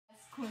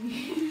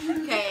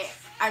Okay,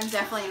 I'm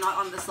definitely not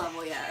on this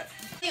level yet.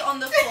 On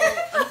the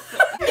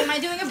full. Am I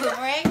doing a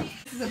boomerang?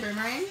 This is a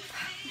boomerang.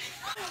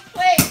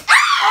 Wait.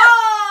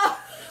 Oh!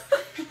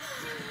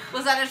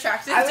 Was that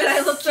attractive? Did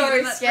I look so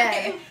cute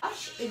scared?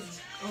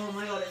 Oh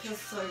my god, it feels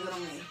so good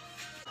on me.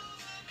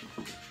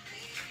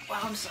 Wow,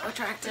 I'm so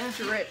attractive.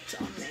 Dripped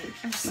on me.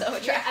 I'm so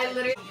attractive. Yeah, I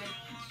literally.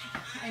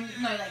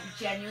 No, like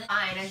genuinely.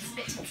 Fine, I'm just a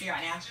bit tipsy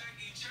right now.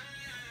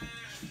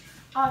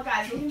 Oh,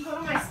 guys, we can put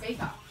on my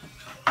speaker.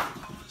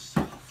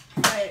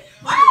 Wait.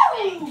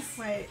 Woo!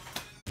 Wait.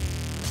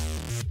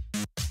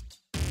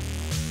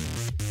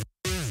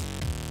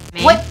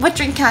 What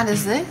drink count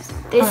is this?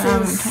 This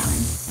is.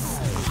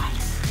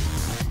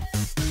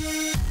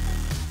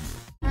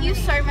 Thank you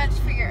so much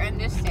for your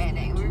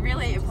understanding. We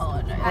really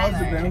apologize. I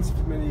was a bouncer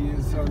for many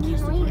years, so I'm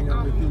used to putting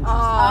up with interesting,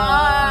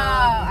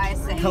 I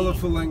see.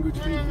 colourful language.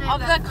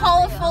 Of the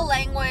colourful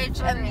language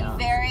and the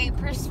very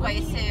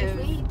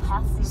persuasive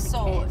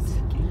sort.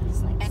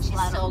 And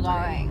she's still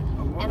going.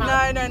 No.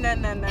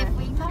 If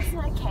we pass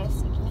the case,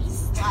 you can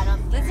just slide on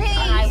through Lizzie,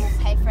 and I will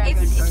pay for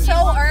everything. it's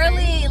so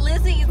early.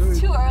 Lizzie, it's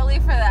too early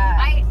for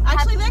that.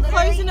 Actually, they're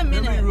closed in a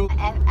minute.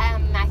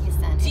 Macca's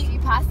then. If you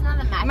pass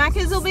another Macca's,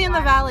 Macca's will be in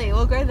the valley.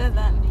 We'll go there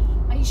then.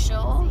 Are you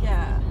sure?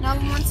 Yeah. No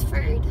one wants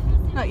food.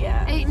 Not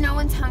yet. No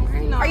one's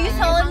hungry. No. Are you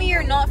telling me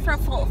you're not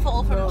full from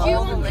all the Do you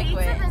want liquid?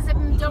 pizza? There's a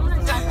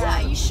McDonald's out there.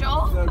 Are you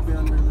sure? That would be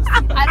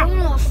unrealistic. I don't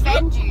want to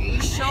offend you. Are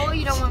you sure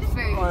you don't want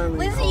food?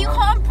 Lizzie, you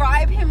can't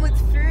bribe him with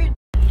food.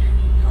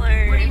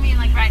 Hello. What do you mean,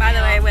 like right By now?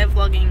 the way, we're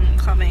vlogging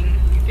clubbing,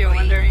 if you're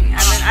wondering.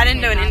 I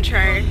didn't do an intro.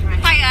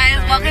 Hi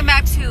guys, welcome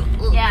back to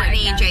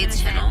Brittany and Jade's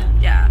channel.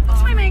 Yeah.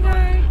 That's my makeup.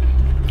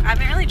 I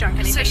haven't really drunk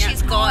anything So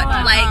she's yet.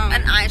 got like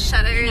an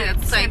eyeshadow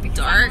that's like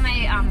dark,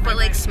 but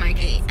like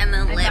smoky, and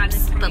then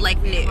lips, but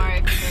like nude.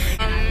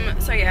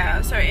 So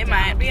yeah, so it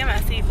might be a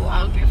messy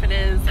vlog. If it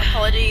is,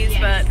 apologies,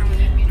 but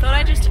thought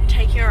I'd just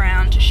take you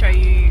around to show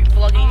you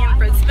vlogging in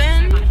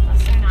Brisbane.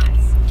 So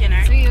nice. You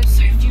know, So you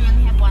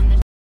only have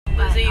one.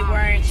 Lizzie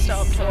won't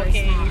stop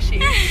talking.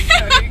 She's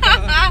so good.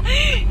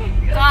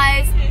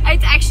 Guys,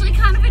 it's actually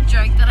kind of a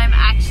joke that I'm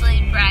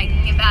actually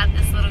bragging about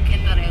this little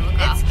kid that I look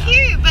after. It's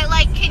cute, but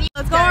like, can you?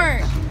 Let's go.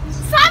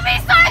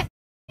 Sammy's so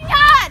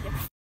hard!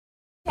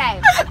 Okay,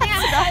 I think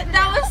I'm done.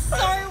 That was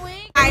so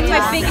weak. I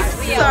think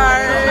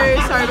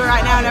so sober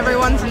right now and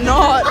everyone's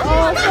not.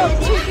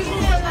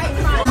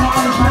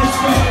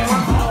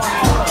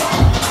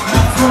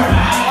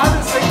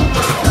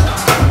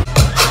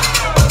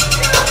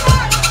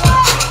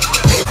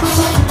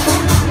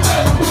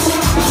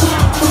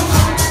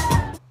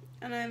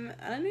 And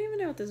I don't even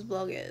know what this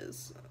vlog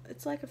is.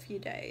 It's like a few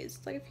days.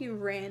 It's like a few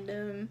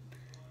random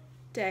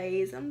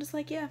days. I'm just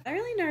like, yeah. I don't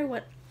really know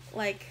what,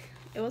 like,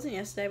 it wasn't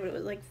yesterday, but it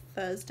was like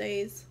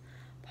Thursday's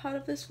part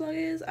of this vlog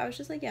is. I was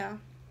just like, yeah,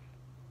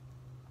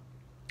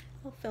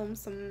 I'll film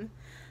some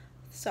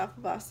stuff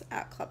of us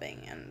out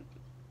clubbing, and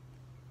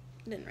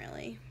didn't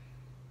really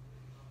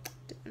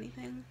do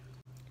anything.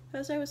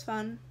 Thursday was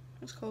fun.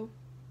 It was cool.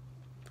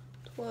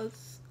 It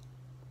was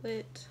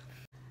lit.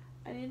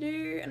 I need to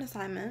do an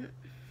assignment.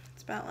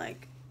 It's about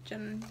like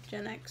Gen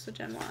X or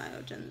Gen Y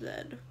or Gen Z.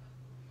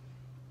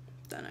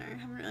 Don't know.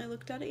 Haven't really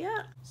looked at it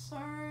yet. So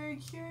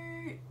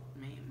cute.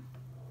 Meme.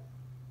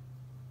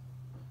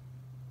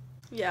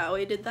 Yeah,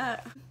 we did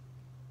that.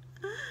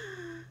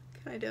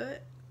 Can I do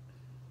it?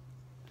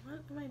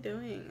 What am I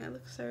doing? I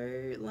look so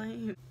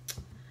lame.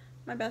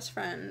 My best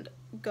friend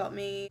got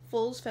me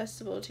Falls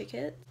Festival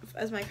ticket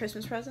as my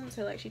Christmas present,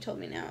 so like she told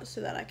me now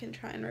so that I can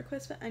try and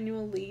request for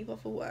annual leave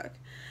off of work.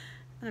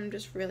 And I'm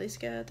just really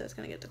scared that it's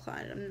gonna get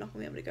declined and I'm not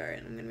gonna be able to go,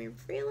 and I'm gonna be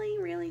really,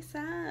 really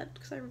sad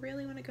because I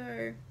really want to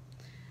go.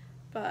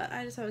 But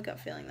I just have a gut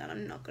feeling that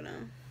I'm not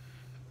gonna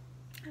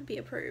be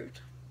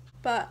approved.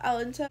 But I'll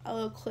insert a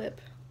little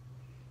clip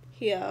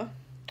here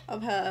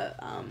of her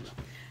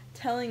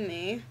telling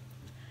me,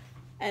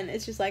 and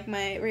it's just like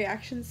my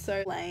reaction's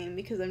so lame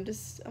because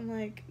I'm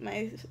like,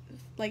 my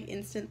like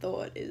instant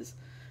thought is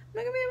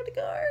I'm not gonna be able to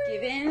go.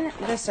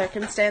 Given the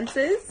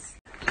circumstances,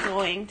 I'm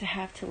going to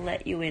have to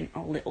let you in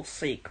a little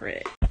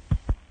secret.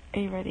 Are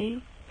you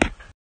ready?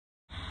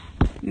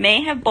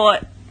 May have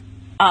bought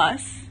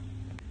us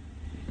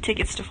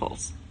tickets to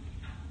Falls.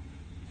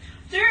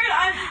 Dude,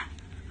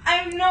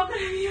 I'm not gonna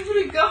be able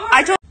to go.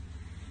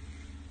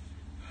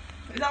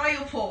 Is that why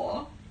you're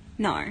poor?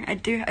 No, I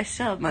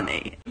still have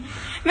money.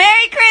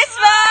 Merry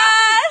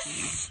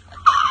Christmas!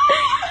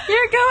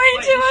 You're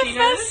going to a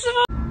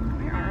festival.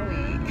 Where are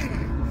we?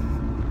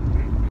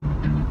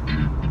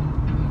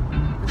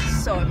 This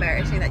is so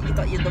embarrassing that you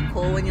thought you'd look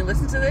cool when you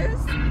listened to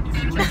this.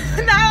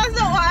 No, that's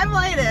not why I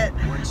played it.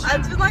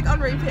 It's been like on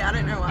repeat, I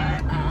don't know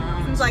why.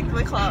 Since like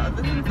the club,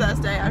 since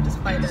Thursday, I've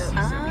just played it.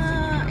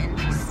 Ah,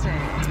 interesting.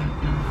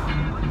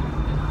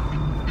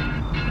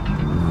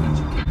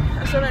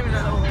 I still don't even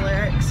know all the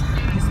lyrics.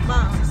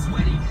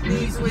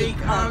 These weak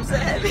arms are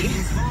heavy.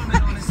 He's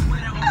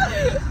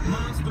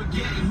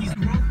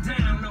broke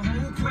down, the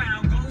whole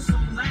crowd goes so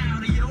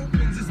loud. He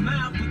opens his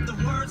mouth, but the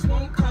words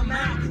won't come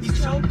out.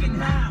 He's choking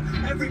now,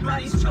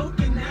 everybody's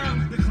choking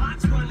now. The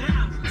clock's run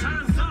out,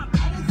 time's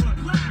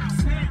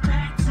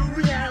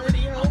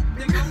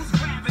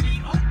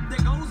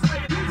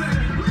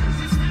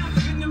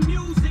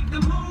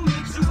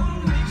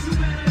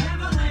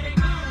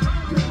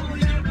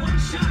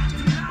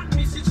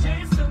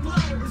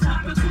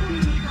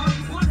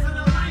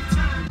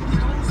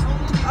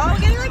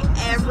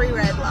every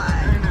red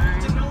light.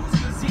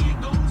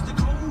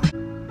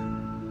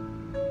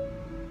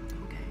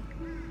 Okay.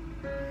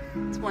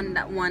 It's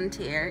that one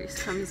tear just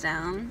comes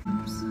down.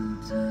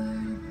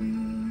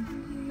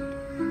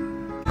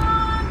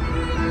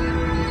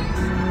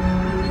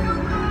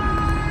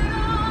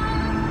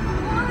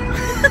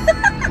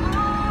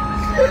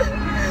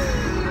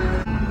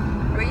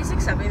 Are you just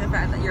accepting the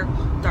fact that you're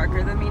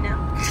darker than me now?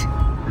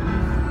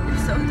 You're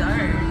so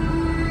dark.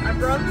 I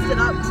bronzed it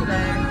up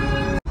today.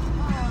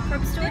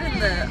 Probably do it in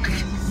the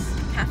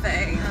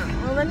cafe.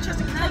 Well, then just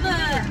have the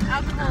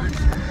alcohol.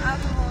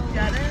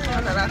 Got it? Oh,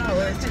 no,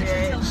 alcohol is too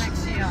until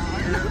next year.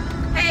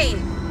 Hey,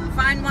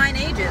 fine wine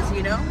ages,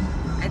 you know?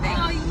 I think.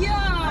 Oh, yeah.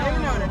 I don't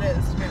even know what it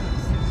is, to be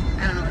honest.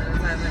 I don't know what it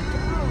is either.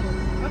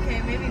 Oh, okay,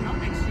 maybe not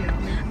next year.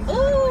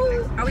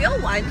 Ooh, are we all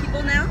wine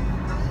people now?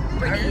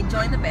 Brittany,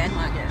 join the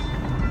bandwagon.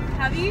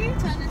 Have you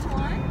turned into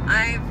wine?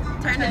 I've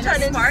turned into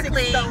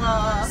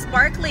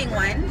sparkling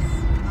wines.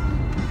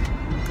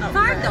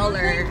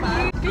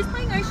 $5. Who's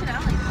playing Ocean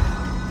Alley?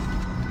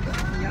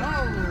 Yo.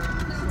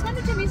 Turn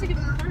into music of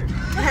the fruit.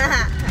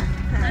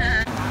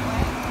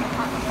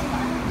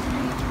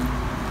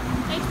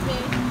 Thanks,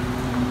 babe.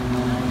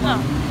 Oh.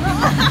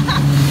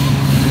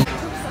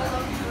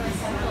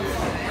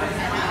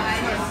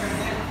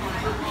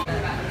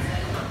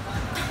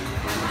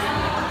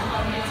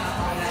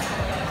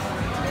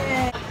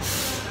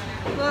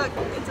 Look,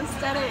 it's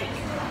aesthetic.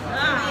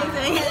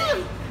 Amazing.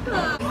 We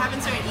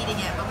haven't started eating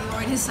it, but we've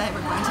already decided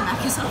we're going to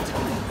Macca's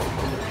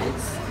afterwards.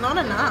 It's not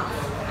enough.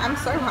 I'm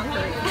so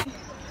hungry.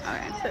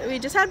 Alright, so we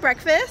just had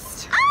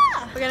breakfast.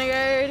 We're gonna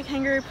go to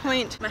Kangaroo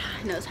Point. My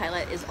nose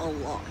highlight is a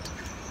lot.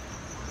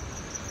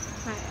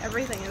 Right,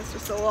 everything is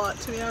just a lot,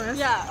 to be honest.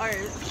 Yeah,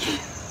 ours.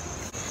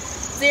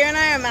 Zia and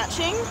I are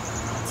matching.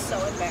 It's so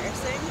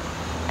embarrassing.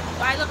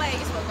 Well, I look like I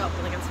just woke up,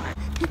 but like I'm smart.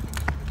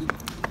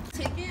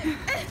 Take it.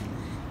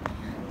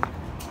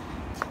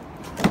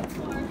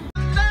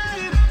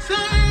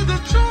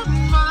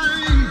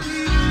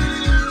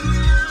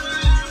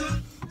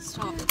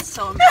 Stop, it's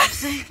so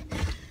embarrassing.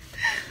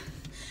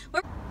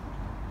 We're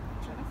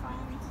trying to find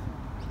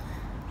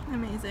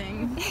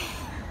amazing.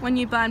 When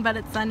you blind but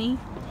it's sunny.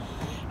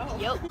 Oh.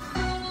 Yep.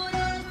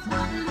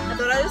 I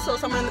thought I just saw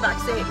someone in the back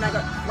seat and I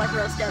got like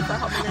real scared, so I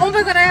hopped in there. Oh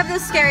my god, I have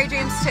those scary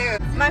dreams too.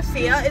 My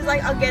fear is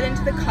like I'll get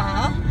into the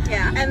car,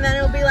 yeah, and then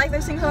it'll be like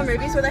those things on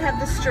movies where they have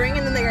the string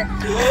and then they go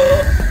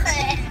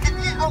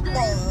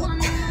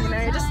you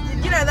know, just,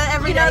 you know, that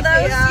everyday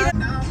fear.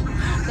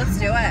 Let's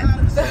do it.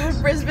 The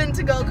Brisbane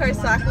to Gold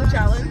Coast Cycle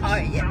Challenge. Oh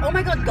yeah. Oh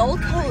my god,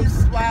 Gold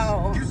Coast.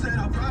 Wow.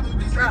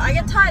 Bro, I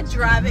get tired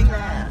driving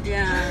there.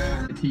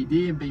 Yeah.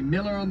 TD and B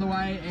Miller on the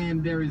way,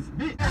 and there is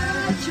this.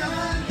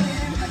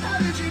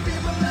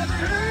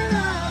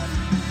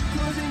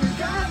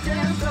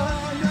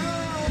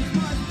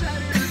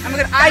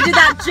 I did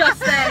that just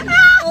then.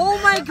 Oh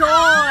my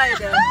god.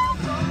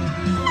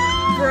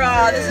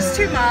 Bruh, this is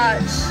too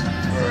much.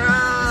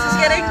 Bruh. This is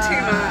getting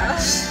too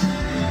much.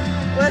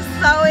 We're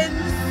so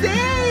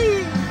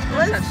insane.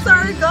 We're so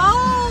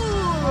gold.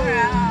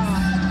 Wow.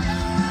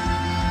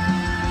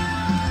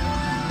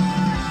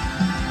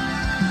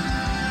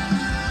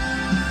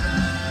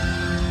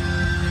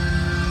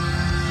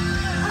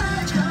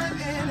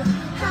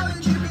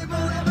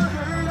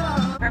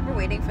 We're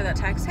waiting for that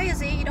text. Hey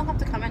Izzy, you don't have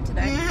to come in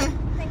today.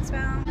 Thanks,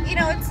 Val. You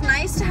know, it's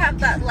nice to have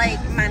that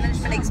like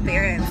management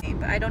experience,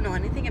 but I don't know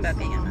anything about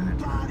being a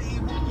manager.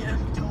 Yeah.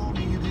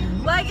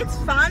 Like, it's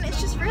fun, it's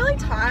just really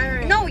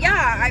tiring. No,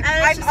 yeah, I'm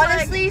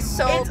honestly like,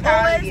 so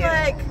proud of you.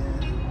 It's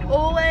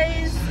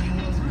always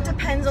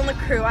depends on the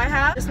crew I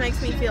have. It just makes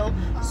me feel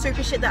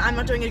super shit that I'm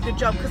not doing a good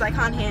job because I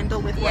can't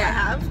handle with what I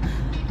have.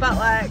 But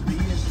like,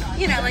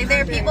 you know, like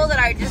there are people that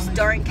I just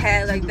don't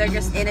care, like they're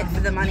just in it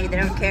for the money, they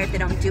don't care if they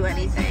don't do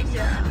anything.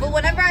 Yeah. But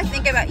whenever I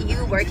think about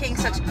you working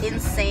such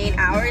insane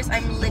hours,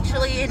 I'm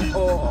literally in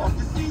awe.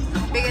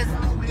 Because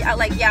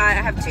like, yeah, I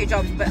have 2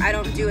 jobs, but I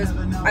don't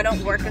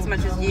work as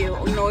much as you,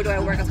 nor do I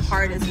work as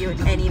hard as you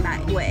in any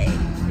way,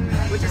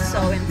 which is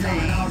so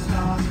insane.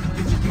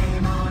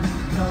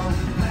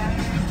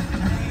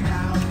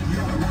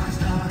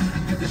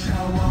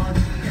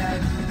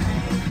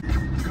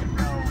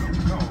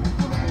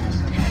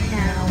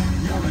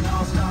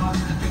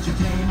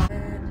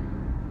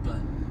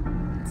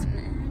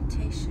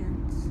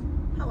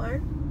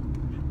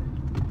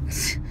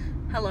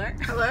 Hello?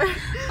 Hello?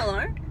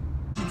 Hello?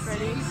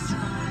 Ready?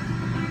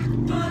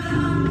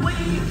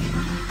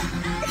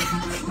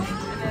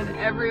 And then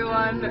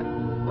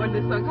everyone, when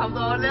this song comes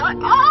on, they're like,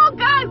 oh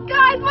guys,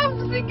 my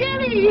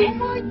spaghetti! Oh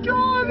my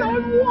god,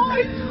 I'm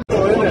white!